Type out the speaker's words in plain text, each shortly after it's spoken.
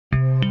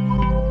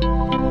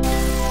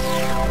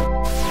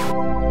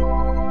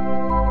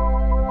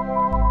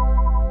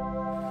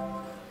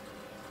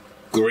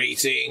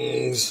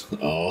Greetings,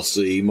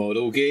 RC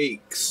Model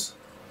Geeks,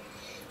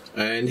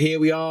 and here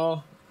we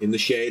are in the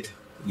shed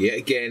yet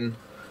again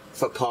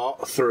for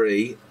part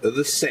 3 of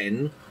the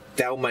Scen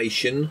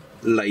Dalmation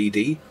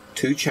Lady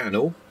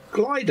 2-channel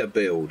glider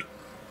build.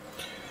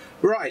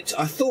 Right,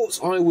 I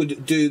thought I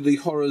would do the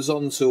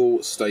horizontal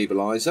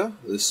stabiliser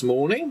this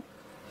morning.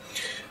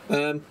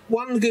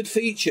 One good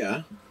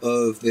feature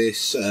of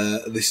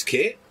this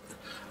kit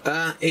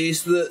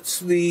is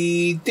that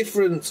the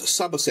different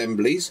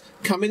sub-assemblies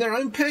come in their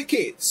own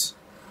packets,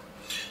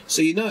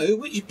 so you know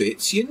which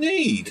bits you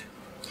need.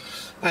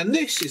 And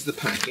this is the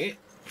packet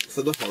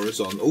for the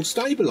horizontal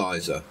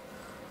stabiliser.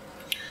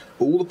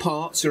 All the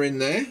parts are in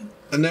there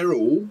and they're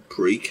all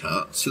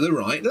pre-cut to the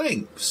right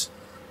lengths.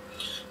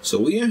 So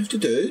all you have to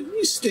do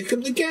is stick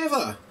them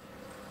together.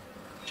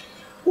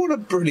 What a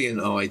brilliant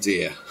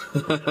idea.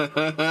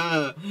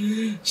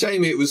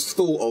 Shame it was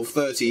thought of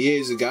 30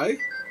 years ago.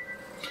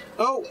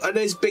 Oh, and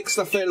there's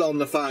Pt3 on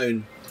the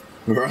phone.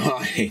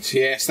 Right,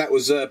 yes, that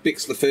was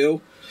Pt3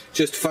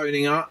 just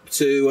phoning up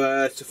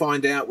to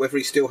find out whether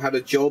he still had a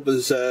job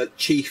as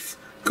chief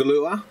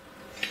gluer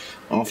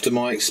after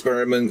my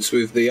experiments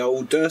with the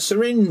old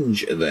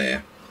syringe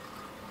there.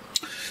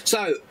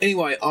 So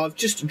anyway, I've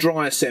just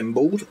dry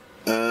assembled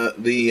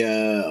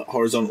the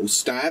horizontal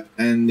stab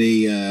and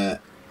the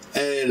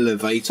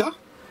elevator.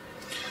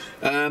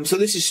 So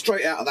this is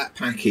straight out of that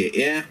packet,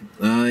 yeah?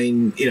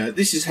 You know,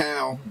 this is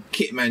how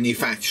kit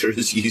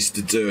manufacturers used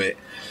to do it.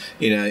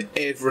 You know,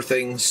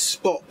 everything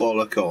spot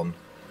bollock on.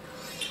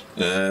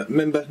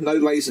 Remember, no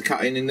laser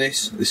cutting in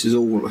this. This is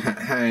all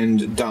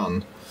hand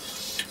done.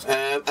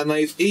 And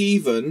they've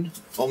even,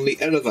 on the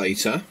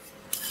elevator,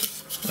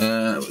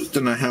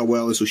 don't know how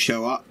well this will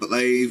show up, but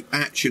they've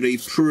actually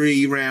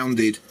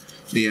pre-rounded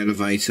the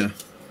elevator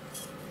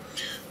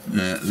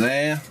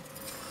there.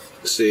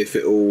 See if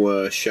it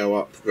will show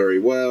up very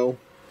well,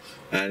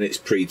 and it's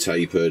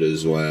pre-tapered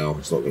as well.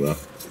 It's not going to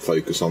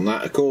focus on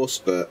that, of course,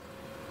 but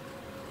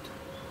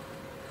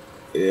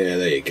yeah,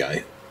 there you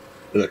go.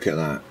 Look at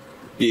that,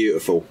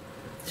 beautiful.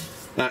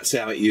 That's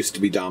how it used to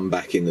be done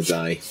back in the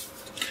day.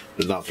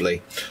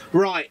 Lovely.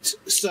 Right,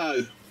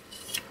 so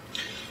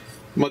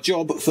my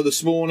job for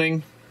this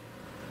morning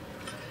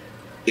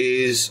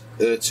is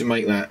to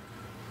make that.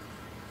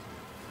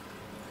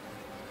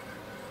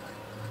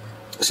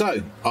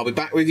 So, I'll be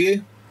back with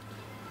you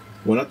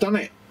when I've done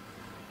it.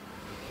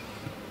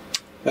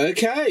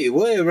 Okay,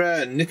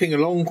 we're nipping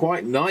along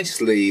quite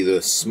nicely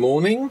this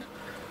morning.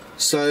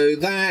 So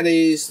that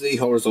is the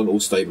horizontal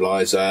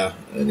stabiliser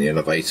and the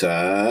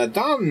elevator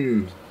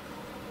done.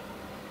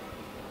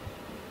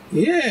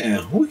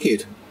 Yeah,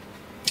 wicked.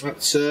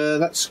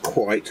 That's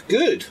quite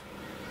good.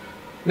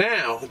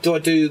 Now, do I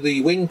do the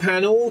wing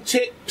panel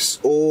tips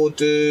or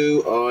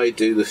do I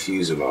do the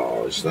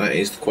fuselage? That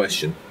is the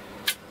question.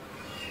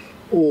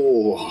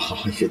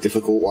 Oh, a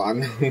difficult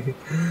one.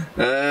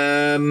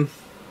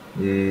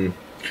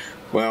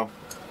 Well,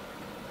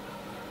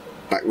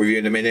 back with you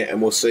in a minute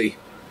and we'll see.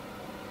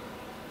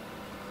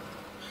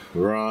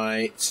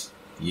 Right,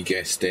 you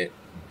guessed it.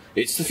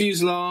 It's the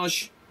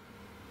fuselage.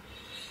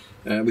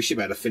 We should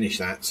be able to finish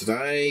that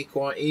today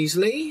quite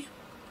easily.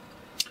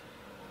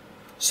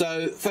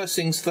 So, first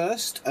things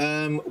first,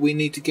 we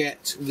need to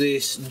get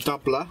this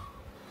doubler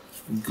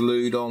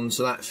glued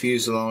onto that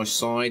fuselage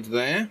side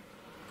there.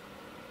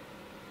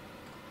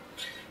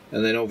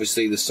 And then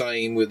obviously the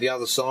same with the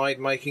other side,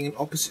 making an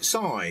opposite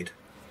side.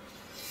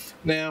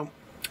 Now,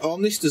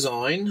 on this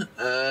design,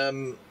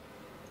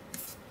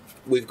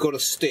 we've got to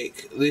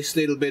stick this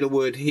little bit of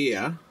wood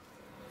here,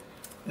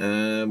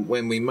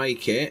 when we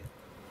make it,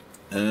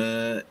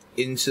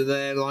 into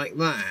there like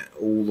that,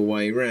 all the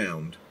way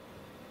round.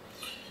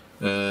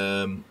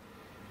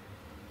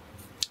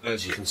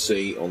 As you can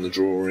see on the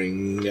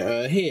drawing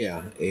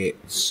here,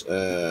 it's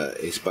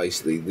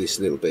basically this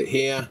little bit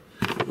here,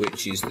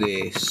 which is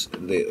this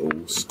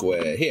little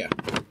square here.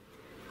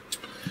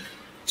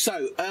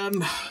 So,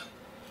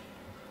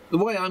 the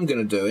way I'm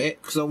going to do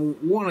it, because I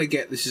want to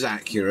get this as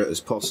accurate as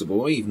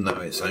possible, even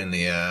though it's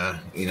only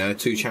a, you know,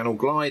 2-channel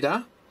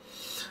glider.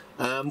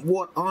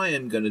 What I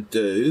am going to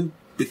do,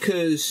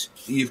 because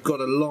you've got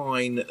to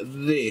line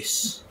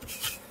this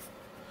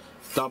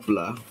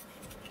doubler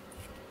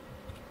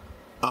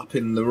up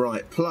in the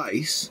right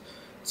place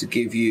to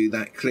give you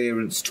that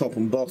clearance top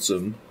and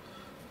bottom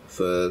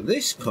for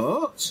this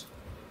part,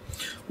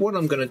 what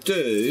I'm going to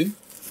do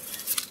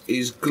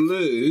is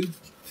glue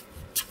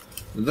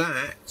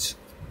that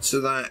to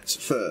that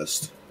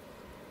first,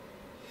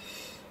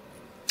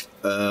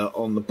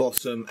 on the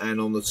bottom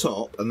and on the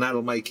top, and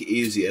that'll make it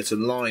easier to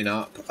line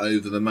up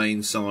over the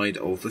main side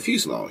of the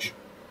fuselage.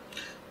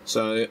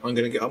 So I'm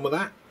going to get on with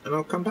that and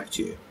I'll come back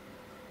to you.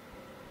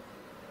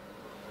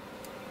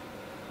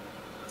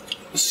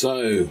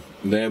 So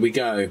there we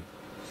go,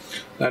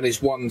 that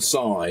is one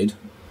side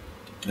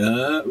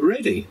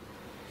ready.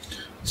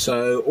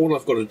 So all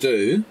I've got to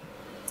do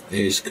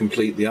is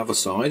complete the other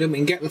side and we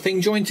can get the thing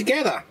joined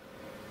together.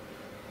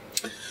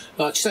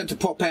 I just had to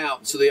pop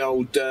out to the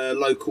old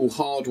local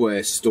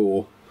hardware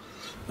store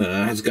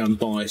I had to go and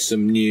buy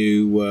some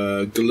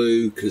new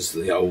glue because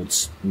the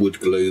old wood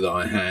glue that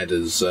I had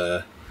has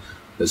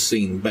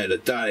seen better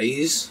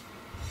days,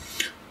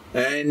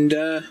 and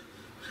I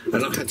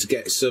had to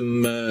get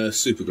some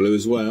super glue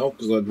as well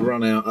because I'd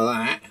run out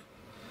of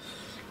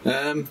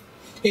that.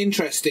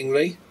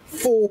 Interestingly,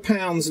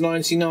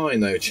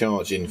 £4.99 they were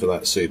charging for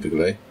that super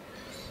glue.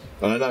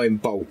 And I know in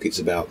bulk it's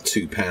about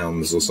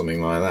 £2 or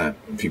something like that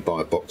if you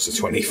buy a box of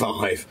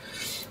 25.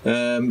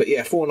 But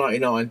yeah,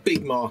 £4.99,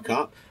 big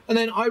markup. And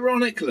then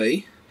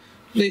ironically,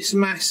 this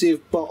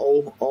massive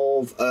bottle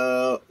of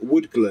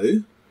wood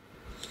glue,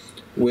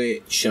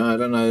 which I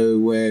don't know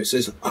where it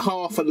says,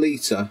 half a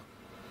litre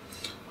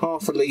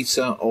of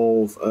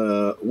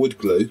wood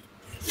glue,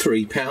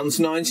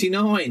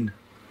 £3.99.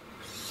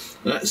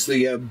 That's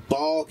the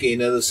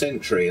bargain of the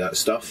century, that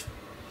stuff.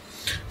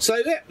 So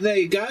yeah, there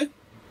you go.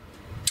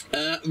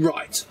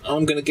 Right,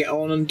 I'm going to get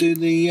on and do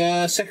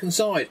the second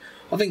side.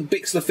 I think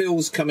Bix the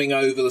Phil's coming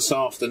over this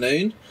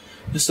afternoon,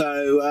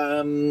 so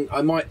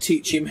I might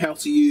teach him how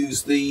to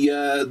use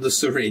the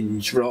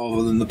syringe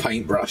rather than the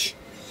paintbrush.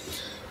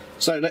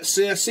 So let's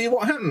see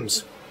what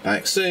happens.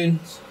 Back soon.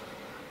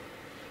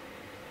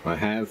 I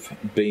have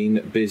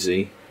been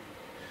busy.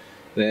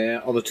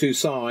 There are the two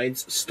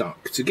sides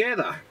stuck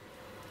together.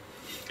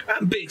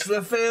 And Bix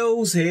the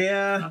Phil's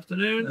here.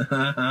 Afternoon.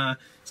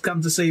 He's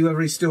come to see whether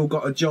he's still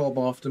got a job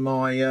after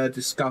my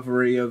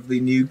discovery of the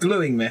new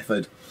gluing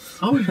method.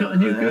 Oh, we've got a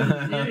new glue.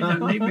 Yeah, you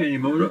don't need me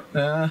anymore. Look.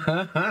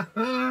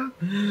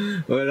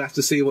 We'll have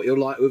to see what you're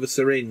like with a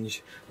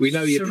syringe. We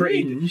know you're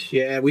Syringe? pretty.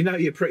 Yeah, we know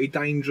you're pretty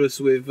dangerous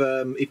with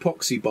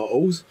epoxy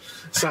bottles.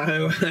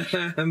 So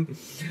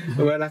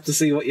we'll have to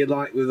see what you're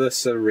like with a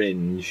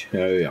syringe.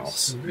 Oh yes.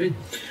 Syringe.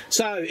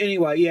 So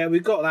anyway, yeah,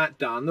 we've got that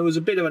done. There was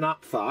a bit of an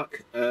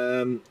upfuck.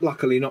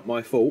 Luckily, not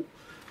my fault.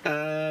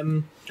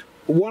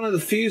 One of the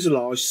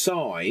fuselage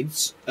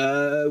sides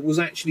was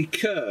actually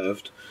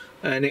curved,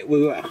 and it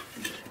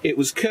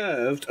was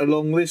curved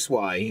along this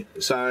way,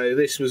 so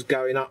this was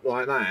going up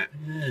like that.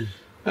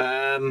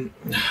 Yeah.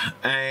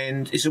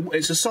 And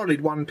it's a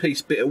solid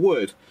one-piece bit of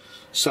wood,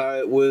 so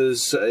it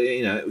was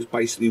it was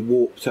basically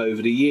warped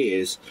over the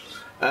years.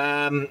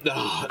 Now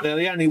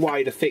the only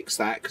way to fix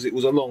that, because it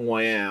was a long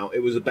way out,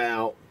 it was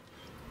about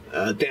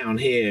down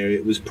here,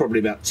 it was probably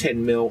about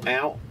 10 mil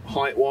out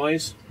height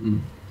wise.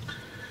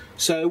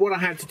 So what I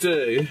had to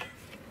do,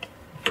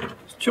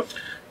 Chop.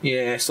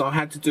 yes, I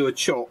had to do a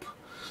chop.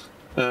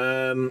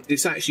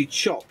 It's actually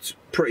chopped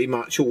pretty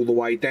much all the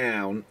way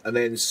down and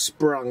then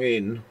sprung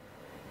in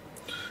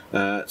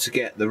to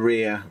get the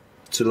rear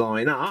to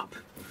line up,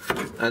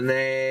 and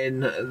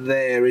then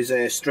there is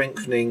a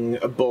strengthening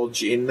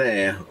bodge in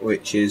there,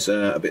 which is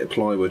a bit of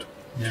plywood.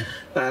 Yeah.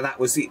 That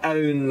was the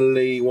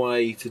only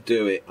way to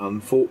do it,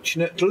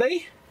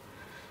 unfortunately.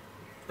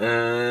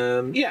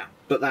 Yeah,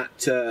 but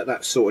that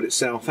sorted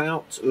itself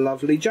out,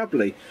 lovely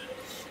jubbly.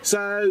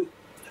 So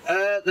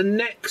the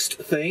next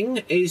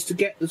thing is to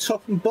get the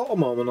top and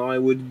bottom on, I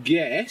would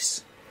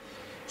guess.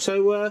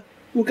 So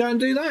we'll go and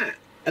do that,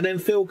 and then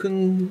Phil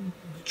can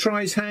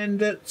try his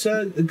hand at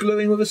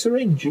gluing with a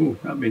syringe. Ooh,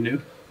 that'd be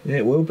new. Yeah,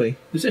 it will be.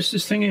 Is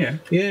this thing here?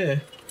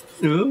 Yeah.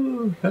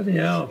 Oh, bloody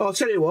hell. I'll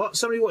tell you what.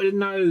 Somebody wanted to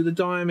know the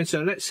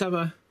diameter. Let's have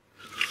a.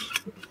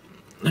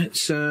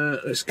 Let's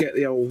get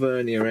the old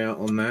vernier out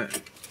on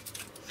that.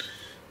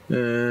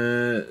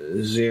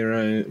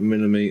 0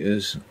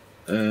 millimeters.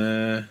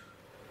 And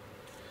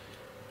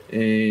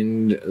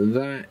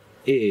that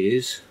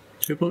is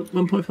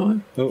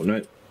 1.5? oh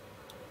no,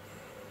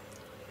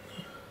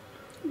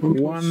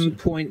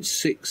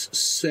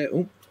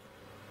 1.67,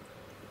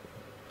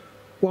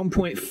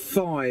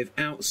 1.5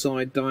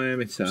 outside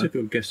diameter. That's a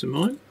good guess of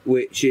mine.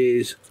 Which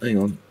is, hang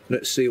on,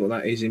 let's see what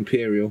that is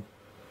imperial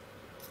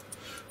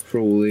for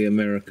all the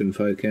American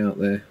folk out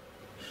there.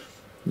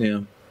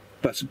 Yeah,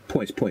 that's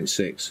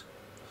 0.6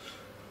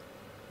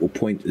 or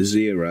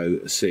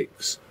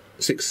 0.06,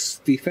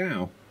 60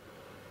 thou.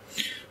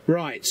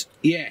 Right,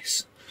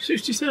 yes.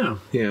 60 thou?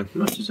 Yeah.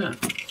 How much is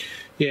that?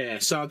 Yeah,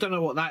 so I don't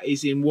know what that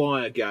is in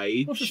wire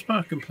gauge. What's a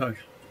spark and plug?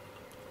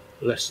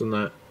 Less than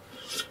that.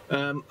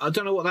 I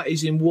don't know what that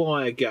is in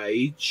wire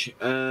gauge.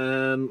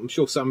 I'm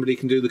sure somebody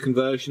can do the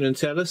conversion and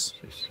tell us.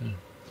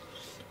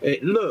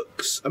 It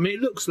looks, I mean,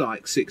 it looks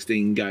like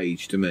 16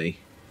 gauge to me.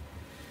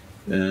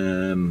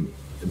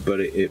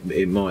 But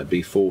it might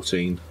be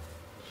 14.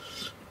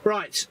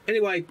 Right,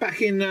 anyway,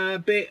 back in a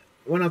bit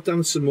when I've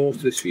done some more to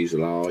this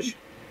fuselage.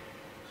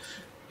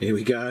 Here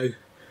we go.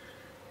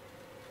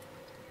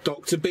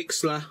 Dr.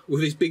 Bixler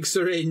with his big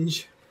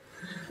syringe.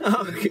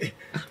 Okay.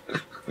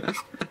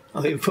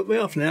 Oh, you put me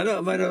off now.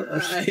 Look,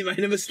 He made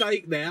a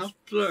mistake now.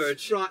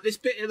 Splurge. Right, this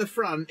bit at the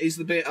front is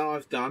the bit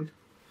I've done.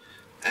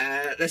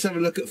 Let's have a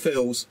look at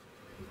Phil's.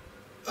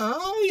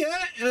 Oh,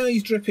 yeah. Oh,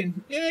 he's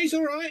dripping. Yeah, he's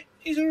all right.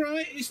 He's all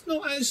right. It's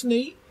not as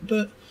neat,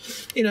 but,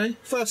 you know,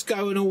 first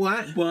go and all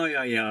that. Well,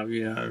 yeah.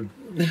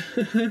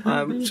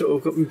 I've sort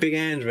of got my big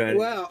hands around it.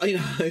 Well, you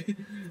know,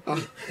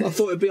 I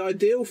thought it'd be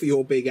ideal for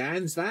your big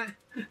hands, that.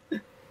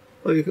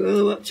 Well, you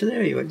got up to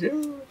there. You went,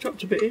 oh,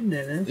 dropped a bit in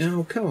there now.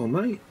 Oh, come on,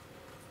 mate.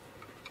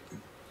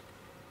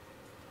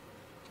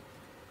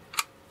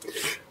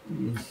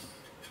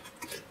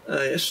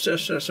 It's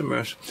just somewhere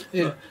else.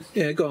 Yeah,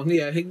 yeah, go on.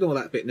 Yeah, ignore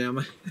that bit now,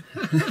 mate.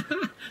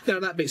 No,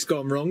 that bit's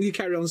gone wrong. You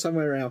carry on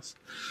somewhere else.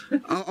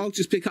 I'll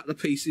just pick up the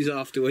pieces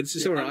afterwards.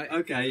 It's all right.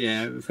 Okay,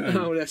 yeah.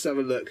 Oh, let's have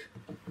a look.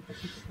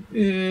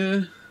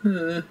 Yeah,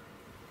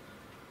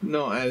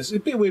 not as... a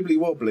bit wibbly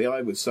wobbly,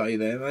 I would say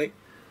there, mate.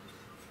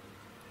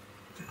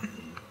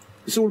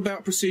 It's all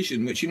about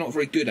precision, which you're not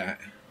very good at.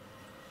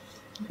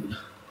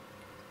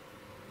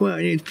 Well,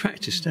 you need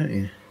practice, don't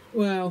you?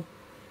 Well,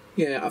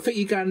 yeah, I think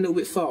you're going a little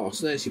bit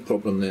fast. There's your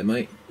problem there,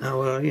 mate. Oh,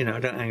 well, you know,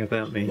 don't hang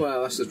about me.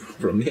 Well, that's the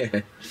problem, yeah.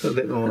 A little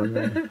bit more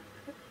than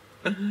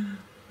that.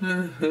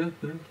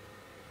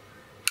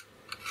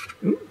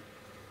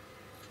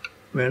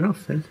 Fair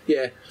enough, then.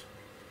 Yeah.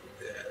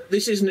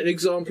 This isn't an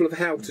example of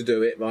how to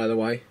do it, by the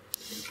way.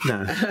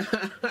 No.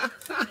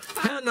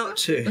 How not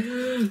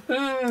to?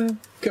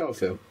 Come on,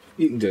 Phil.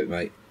 You can do it,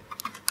 mate.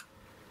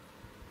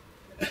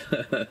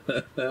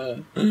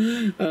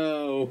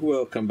 Oh,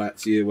 we'll come back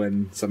to you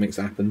when something's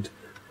happened.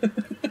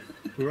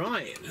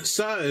 Right,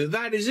 so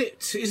that is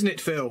it, isn't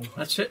it, Phil?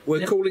 That's it.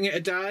 We're calling it a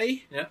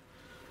day. Yeah.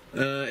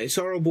 It's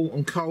horrible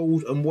and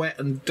cold and wet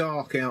and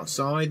dark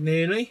outside,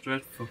 nearly.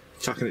 Dreadful.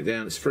 Chucking it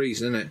down, it's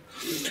freezing, isn't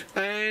it?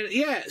 And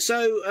yeah,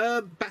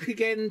 so back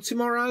again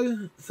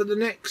tomorrow for the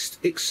next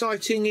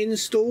exciting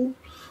install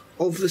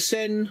of the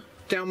Scen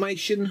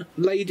Dalmation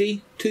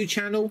Lady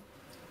 2-channel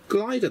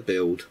glider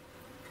build.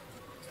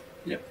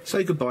 Yep.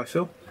 Say goodbye,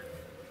 Phil.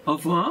 Au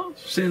revoir.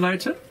 See you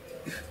later.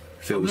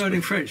 I'm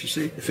learning French, you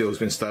see. Phil's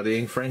been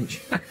studying French.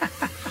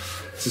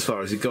 That's as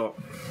far as he got.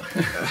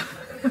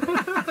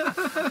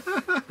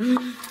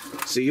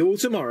 See you all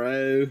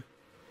tomorrow.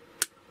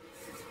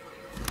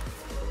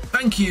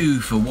 Thank you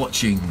for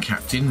watching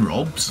Captain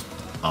Rob's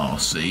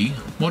RC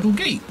Model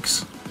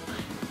Geeks.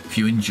 If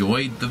you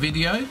enjoyed the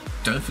video,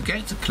 don't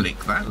forget to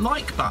click that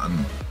like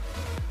button.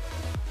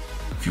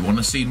 If you want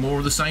to see more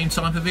of the same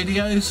type of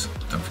videos,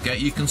 don't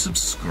forget you can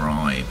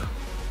subscribe.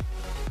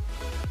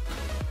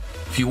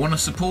 If you want to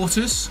support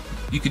us,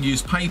 you can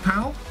use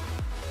PayPal,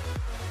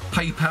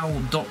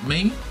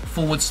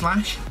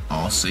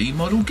 paypal.me/RC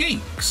Model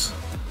Geeks.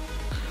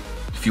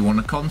 If you want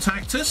to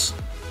contact us,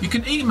 you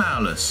can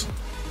email us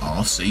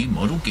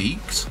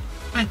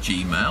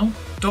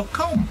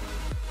rcmodelgeeks@gmail.com.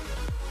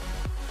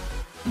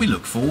 We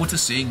look forward to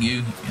seeing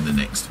you in the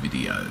next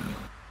video.